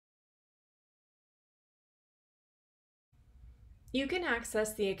You can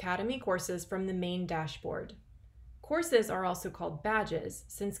access the Academy courses from the main dashboard. Courses are also called badges,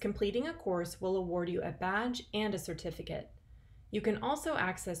 since completing a course will award you a badge and a certificate. You can also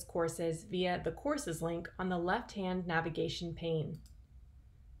access courses via the Courses link on the left-hand navigation pane.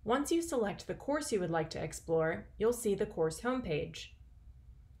 Once you select the course you would like to explore, you'll see the course homepage.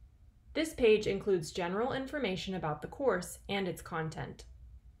 This page includes general information about the course and its content.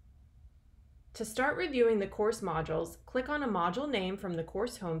 To start reviewing the course modules, click on a module name from the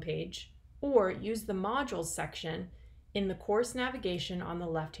course homepage, or use the Modules section in the course navigation on the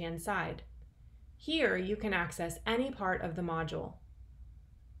left-hand side. Here you can access any part of the module.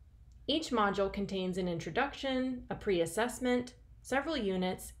 Each module contains an introduction, a pre-assessment, several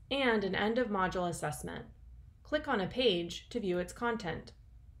units, and an end-of-module assessment. Click on a page to view its content.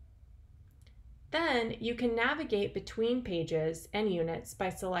 Then you can navigate between pages and units by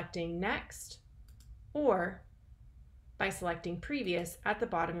selecting Next or by selecting Previous at the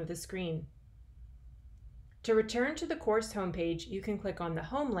bottom of the screen. To return to the course homepage, you can click on the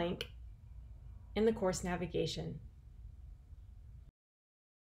Home link in the course navigation.